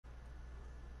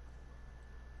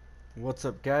What's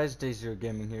up guys, Day0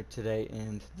 Gaming here today,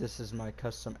 and this is my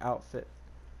custom outfit.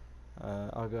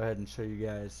 I'll go ahead and show you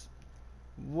guys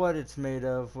what it's made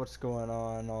of, what's going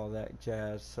on, all that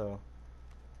jazz. So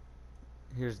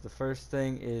here's the first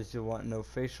thing is you'll want no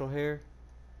facial hair.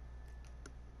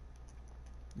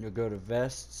 You'll go to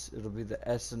vests, it'll be the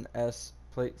S&S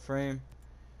plate frame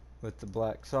with the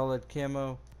black solid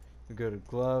camo. You go to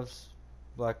gloves,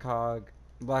 Black Hawk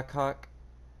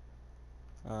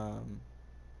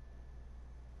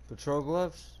patrol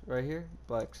gloves right here,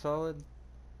 black solid.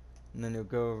 And then you'll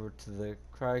go over to the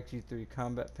Cryo Q3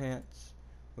 combat pants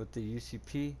with the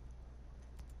UCP,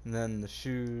 and then the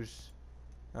shoes,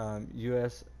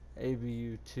 US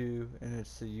ABU2, and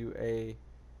it's the UA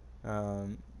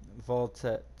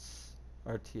Voltex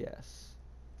RTS.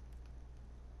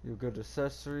 You'll go to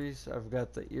accessories. I've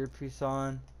got the earpiece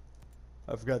on.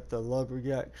 I've got the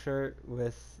lumberjack shirt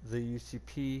with the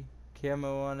UCP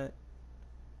camo on it.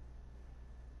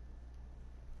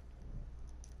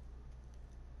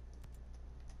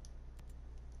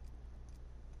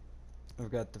 I've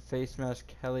got the face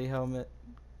mask, heli helmet,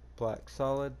 black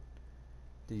solid,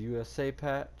 the USA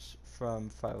patch from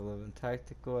 511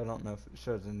 Tactical. I don't know if it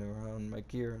shows anywhere on my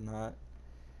gear or not.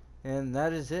 And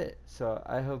that is it. So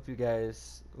I hope you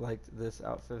guys liked this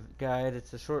outfit guide.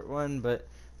 It's a short one, but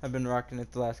I've been rocking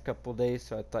it the last couple days,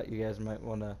 so I thought you guys might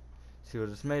want to see what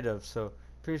it's made of. So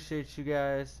appreciate you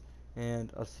guys,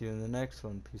 and I'll see you in the next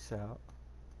one. Peace out.